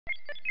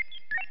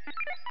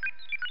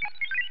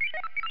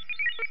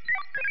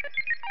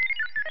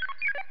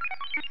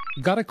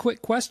Got a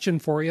quick question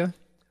for you.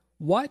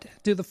 What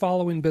do the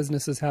following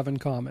businesses have in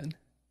common?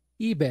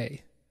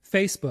 eBay,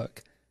 Facebook,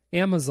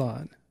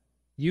 Amazon,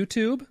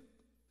 YouTube,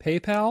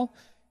 PayPal,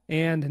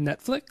 and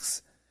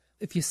Netflix?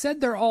 If you said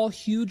they're all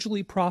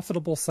hugely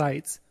profitable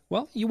sites,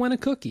 well, you win a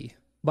cookie.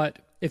 But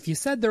if you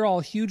said they're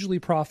all hugely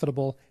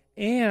profitable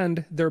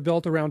and they're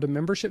built around a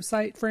membership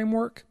site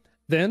framework,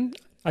 then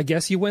I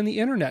guess you win the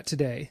internet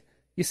today.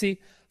 You see,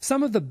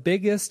 some of the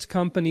biggest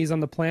companies on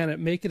the planet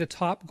make it a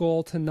top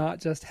goal to not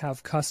just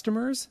have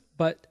customers,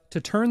 but to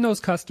turn those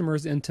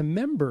customers into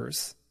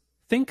members.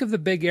 Think of the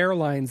big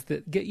airlines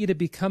that get you to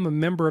become a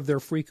member of their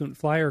frequent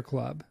flyer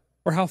club,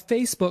 or how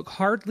Facebook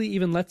hardly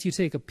even lets you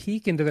take a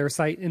peek into their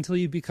site until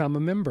you become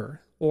a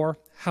member, or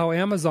how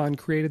Amazon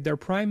created their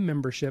Prime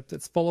membership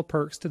that's full of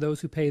perks to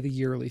those who pay the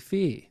yearly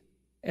fee.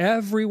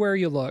 Everywhere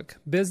you look,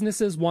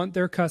 businesses want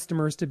their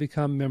customers to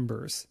become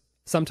members,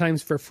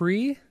 sometimes for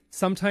free,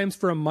 sometimes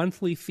for a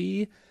monthly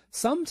fee,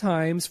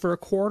 sometimes for a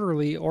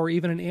quarterly or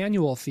even an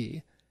annual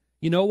fee.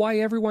 You know why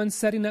everyone's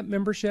setting up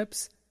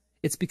memberships?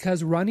 It's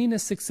because running a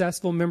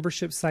successful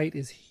membership site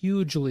is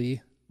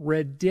hugely,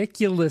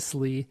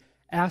 ridiculously,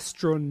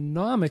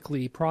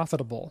 astronomically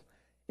profitable.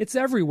 It's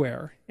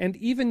everywhere, and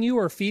even you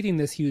are feeding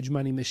this huge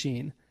money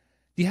machine.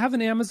 Do you have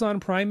an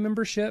Amazon Prime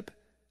membership?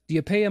 Do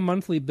you pay a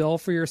monthly bill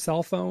for your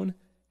cell phone?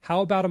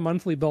 How about a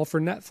monthly bill for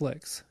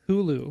Netflix,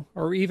 Hulu,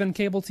 or even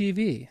cable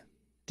TV?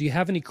 Do you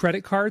have any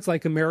credit cards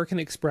like American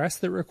Express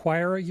that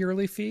require a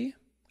yearly fee?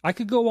 I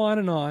could go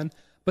on,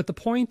 but the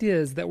point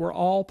is that we're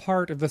all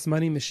part of this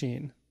money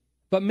machine.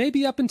 But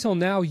maybe up until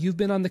now you've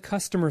been on the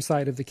customer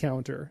side of the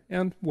counter,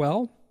 and,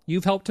 well,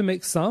 you've helped to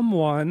make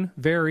someone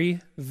very,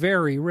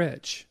 very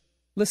rich.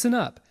 Listen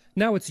up.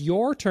 Now it's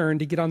your turn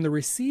to get on the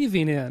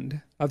receiving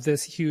end of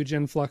this huge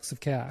influx of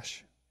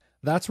cash.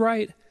 That's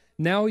right.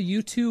 Now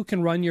you too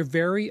can run your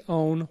very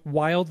own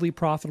wildly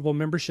profitable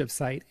membership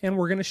site, and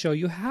we're going to show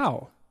you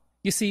how.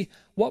 You see,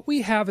 what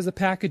we have is a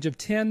package of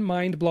 10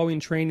 mind-blowing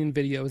training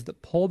videos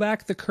that pull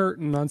back the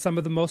curtain on some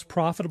of the most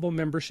profitable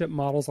membership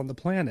models on the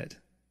planet.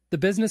 The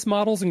business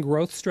models and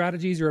growth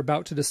strategies you're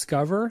about to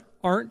discover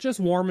aren't just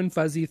warm and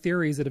fuzzy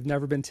theories that have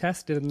never been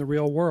tested in the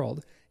real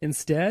world.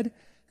 Instead,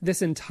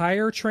 this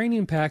entire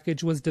training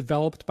package was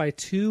developed by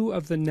two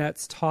of the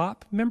net's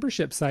top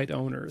membership site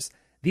owners.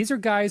 These are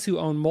guys who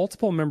own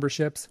multiple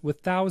memberships with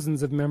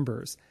thousands of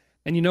members.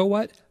 And you know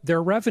what?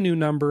 Their revenue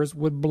numbers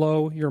would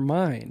blow your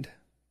mind.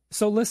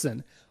 So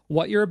listen,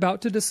 what you're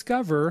about to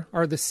discover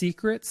are the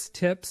secrets,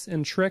 tips,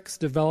 and tricks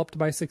developed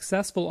by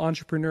successful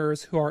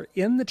entrepreneurs who are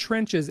in the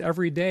trenches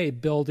every day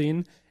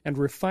building and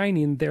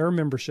refining their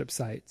membership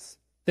sites.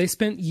 They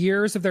spent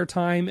years of their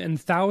time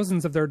and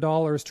thousands of their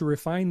dollars to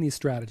refine these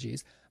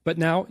strategies, but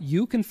now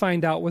you can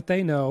find out what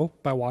they know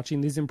by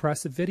watching these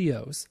impressive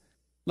videos.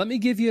 Let me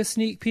give you a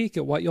sneak peek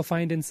at what you'll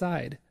find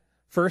inside.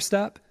 First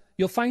up,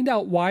 you'll find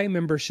out why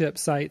membership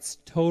sites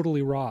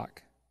totally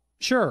rock.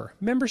 Sure,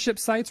 membership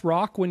sites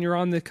rock when you're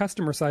on the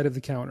customer side of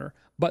the counter,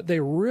 but they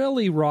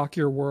really rock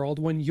your world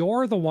when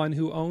you're the one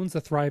who owns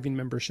a thriving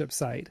membership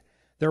site.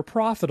 They're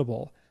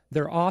profitable,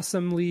 they're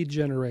awesome lead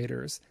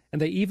generators,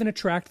 and they even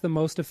attract the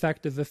most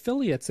effective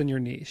affiliates in your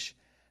niche.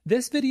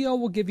 This video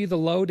will give you the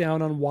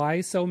lowdown on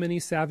why so many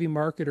savvy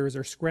marketers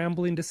are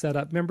scrambling to set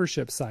up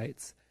membership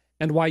sites,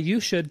 and why you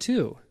should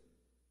too.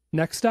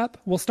 Next up,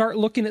 we'll start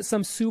looking at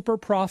some super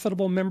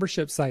profitable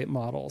membership site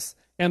models.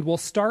 And we'll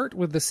start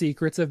with the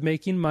secrets of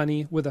making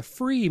money with a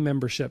free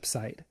membership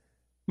site.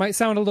 Might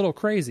sound a little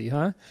crazy,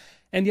 huh?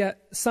 And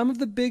yet, some of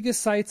the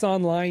biggest sites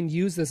online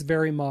use this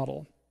very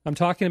model. I'm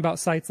talking about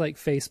sites like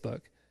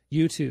Facebook,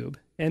 YouTube,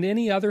 and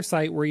any other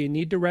site where you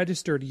need to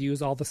register to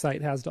use all the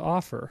site has to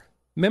offer.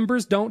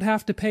 Members don't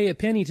have to pay a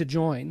penny to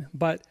join,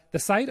 but the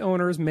site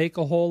owners make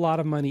a whole lot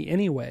of money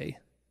anyway.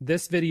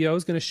 This video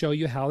is going to show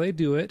you how they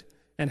do it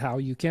and how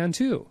you can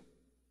too.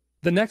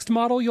 The next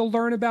model you'll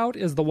learn about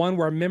is the one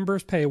where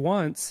members pay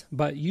once,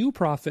 but you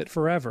profit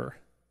forever.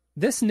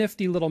 This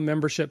nifty little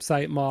membership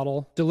site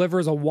model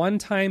delivers a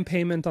one-time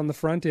payment on the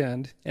front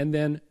end and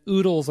then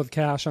oodles of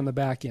cash on the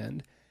back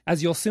end.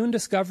 As you'll soon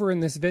discover in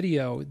this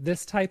video,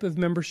 this type of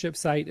membership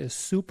site is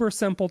super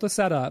simple to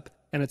set up,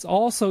 and it's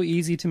also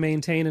easy to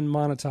maintain and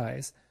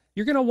monetize.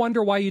 You're going to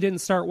wonder why you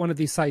didn't start one of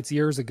these sites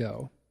years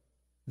ago.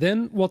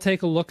 Then we'll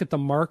take a look at the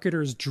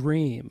marketer's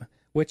dream,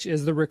 which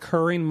is the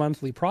recurring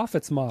monthly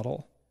profits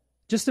model.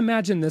 Just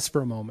imagine this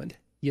for a moment.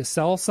 You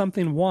sell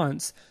something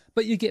once,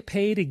 but you get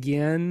paid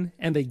again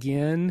and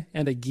again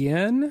and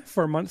again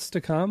for months to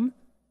come.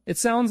 It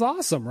sounds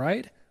awesome,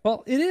 right?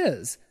 Well, it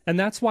is. And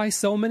that's why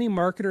so many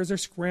marketers are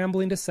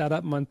scrambling to set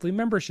up monthly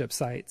membership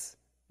sites.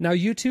 Now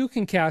you too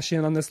can cash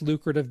in on this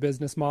lucrative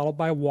business model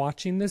by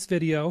watching this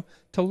video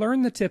to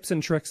learn the tips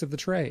and tricks of the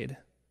trade.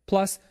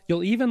 Plus,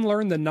 you'll even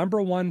learn the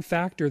 #1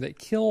 factor that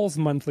kills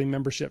monthly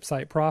membership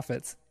site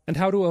profits and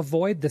how to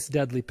avoid this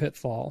deadly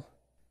pitfall.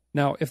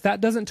 Now, if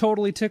that doesn't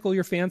totally tickle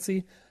your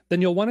fancy, then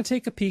you'll want to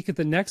take a peek at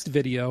the next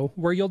video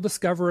where you'll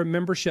discover a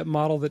membership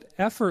model that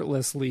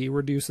effortlessly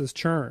reduces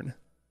churn.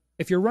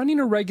 If you're running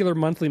a regular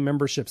monthly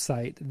membership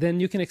site, then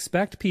you can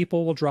expect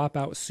people will drop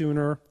out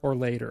sooner or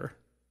later.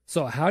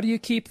 So how do you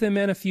keep them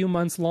in a few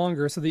months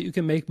longer so that you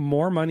can make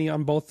more money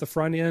on both the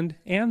front end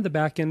and the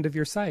back end of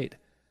your site?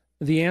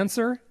 The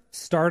answer?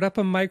 Start up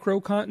a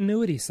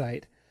micro-continuity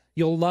site.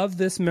 You'll love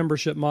this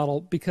membership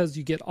model because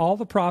you get all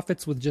the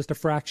profits with just a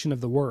fraction of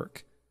the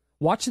work.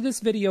 Watch this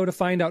video to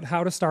find out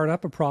how to start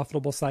up a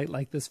profitable site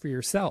like this for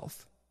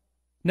yourself.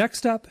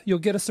 Next up, you'll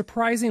get a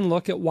surprising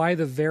look at why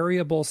the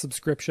variable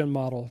subscription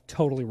model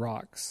totally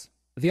rocks.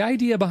 The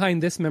idea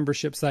behind this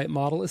membership site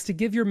model is to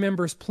give your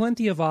members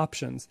plenty of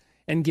options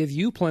and give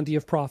you plenty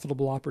of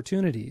profitable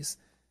opportunities.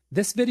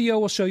 This video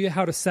will show you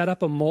how to set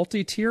up a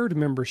multi-tiered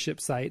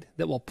membership site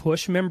that will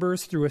push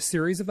members through a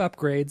series of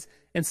upgrades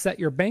and set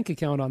your bank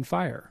account on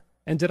fire.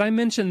 And did I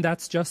mention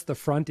that's just the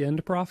front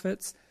end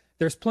profits?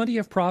 There's plenty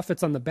of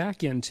profits on the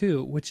back end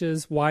too, which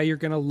is why you're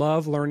going to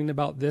love learning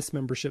about this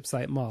membership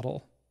site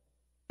model.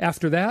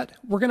 After that,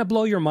 we're going to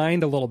blow your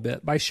mind a little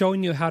bit by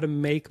showing you how to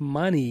make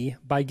money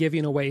by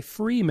giving away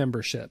free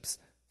memberships.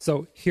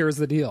 So here's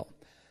the deal.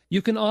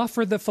 You can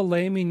offer the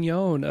filet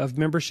mignon of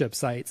membership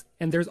sites,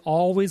 and there's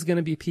always going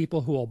to be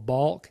people who will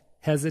balk,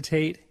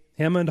 hesitate,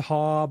 hem and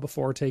haw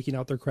before taking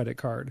out their credit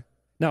card.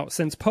 Now,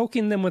 since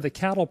poking them with a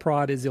cattle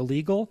prod is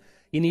illegal,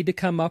 you need to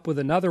come up with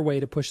another way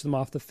to push them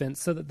off the fence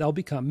so that they'll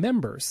become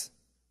members.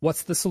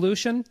 What's the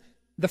solution?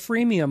 The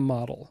freemium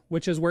model,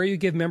 which is where you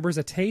give members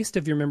a taste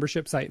of your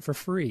membership site for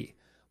free.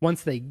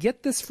 Once they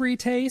get this free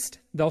taste,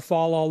 they'll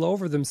fall all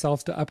over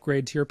themselves to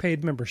upgrade to your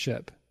paid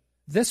membership.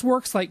 This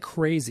works like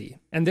crazy,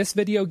 and this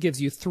video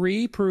gives you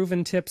 3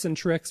 proven tips and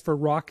tricks for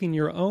rocking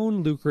your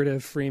own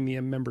lucrative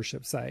freemium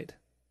membership site.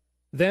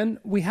 Then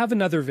we have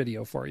another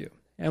video for you,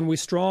 and we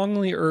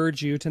strongly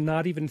urge you to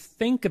not even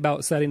think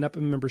about setting up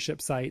a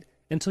membership site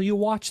until you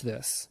watch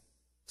this.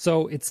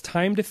 So it's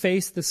time to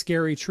face the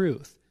scary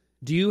truth.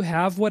 Do you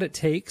have what it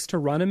takes to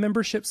run a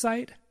membership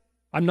site?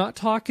 I'm not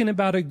talking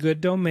about a good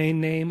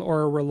domain name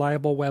or a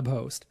reliable web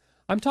host.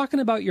 I'm talking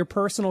about your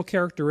personal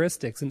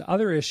characteristics and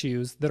other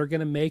issues that are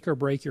going to make or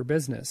break your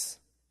business.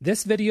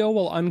 This video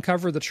will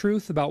uncover the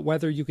truth about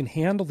whether you can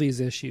handle these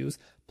issues,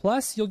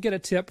 plus you'll get a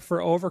tip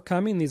for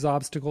overcoming these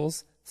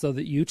obstacles so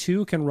that you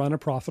too can run a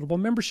profitable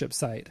membership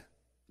site.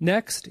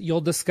 Next,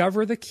 you'll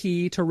discover the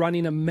key to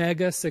running a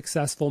mega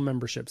successful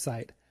membership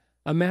site.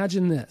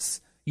 Imagine this.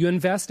 You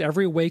invest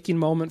every waking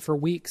moment for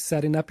weeks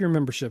setting up your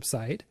membership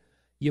site.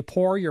 You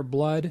pour your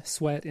blood,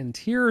 sweat, and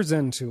tears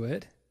into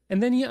it,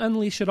 and then you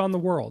unleash it on the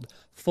world,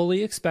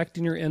 fully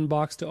expecting your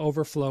inbox to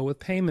overflow with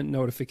payment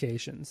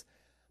notifications.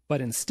 But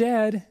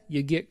instead,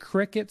 you get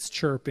crickets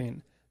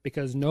chirping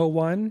because no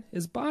one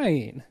is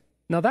buying.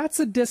 Now that's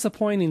a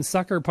disappointing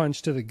sucker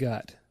punch to the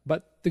gut,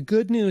 but the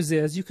good news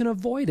is you can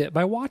avoid it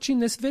by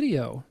watching this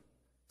video.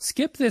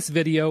 Skip this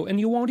video and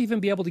you won't even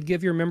be able to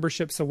give your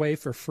memberships away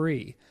for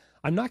free.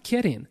 I'm not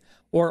kidding.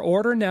 Or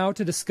order now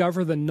to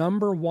discover the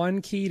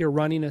 #1 key to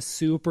running a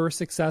super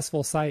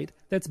successful site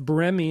that's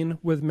brimming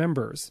with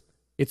members.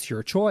 It's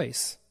your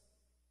choice.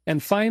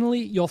 And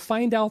finally, you'll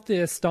find out the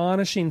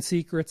astonishing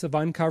secrets of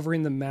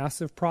uncovering the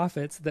massive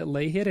profits that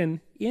lay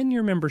hidden in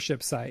your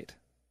membership site.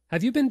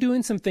 Have you been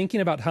doing some thinking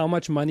about how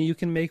much money you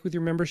can make with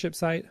your membership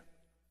site?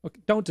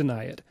 Look, don't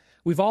deny it.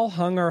 We've all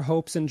hung our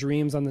hopes and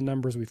dreams on the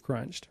numbers we've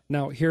crunched.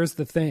 Now, here's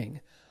the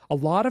thing. A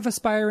lot of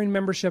aspiring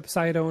membership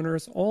site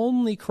owners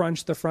only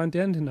crunch the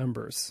front-end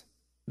numbers.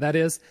 That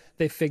is,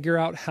 they figure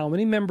out how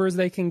many members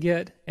they can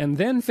get and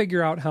then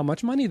figure out how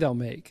much money they'll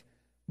make.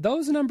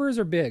 Those numbers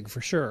are big,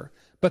 for sure,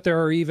 but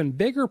there are even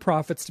bigger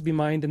profits to be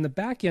mined in the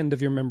back end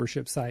of your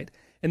membership site,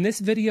 and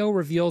this video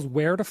reveals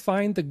where to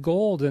find the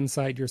gold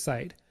inside your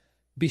site.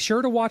 Be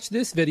sure to watch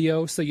this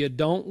video so you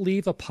don't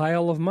leave a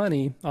pile of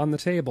money on the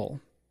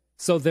table.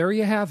 So there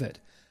you have it.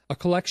 A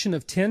collection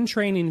of 10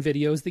 training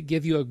videos that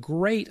give you a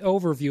great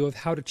overview of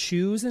how to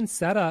choose and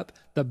set up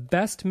the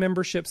best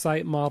membership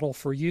site model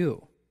for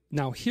you.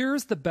 Now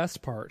here's the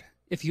best part.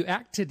 If you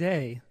act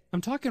today,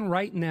 I'm talking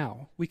right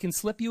now, we can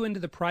slip you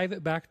into the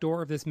private back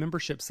door of this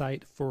membership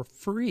site for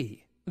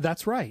free.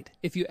 That's right.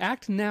 If you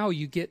act now,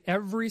 you get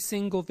every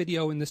single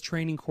video in this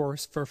training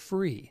course for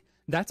free.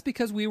 That's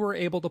because we were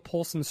able to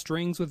pull some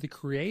strings with the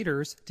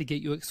creators to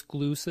get you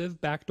exclusive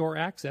backdoor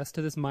access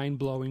to this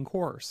mind-blowing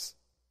course.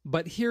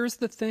 But here's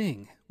the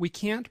thing, we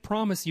can't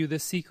promise you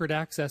this secret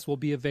access will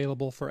be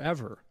available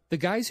forever. The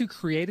guys who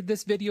created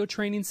this video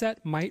training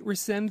set might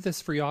rescind this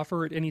free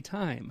offer at any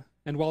time.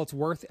 And while it's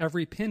worth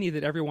every penny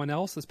that everyone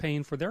else is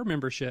paying for their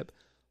membership,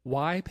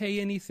 why pay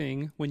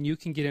anything when you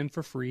can get in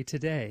for free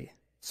today?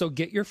 So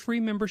get your free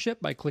membership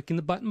by clicking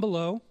the button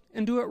below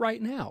and do it right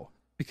now.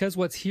 Because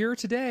what's here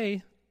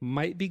today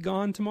might be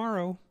gone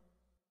tomorrow.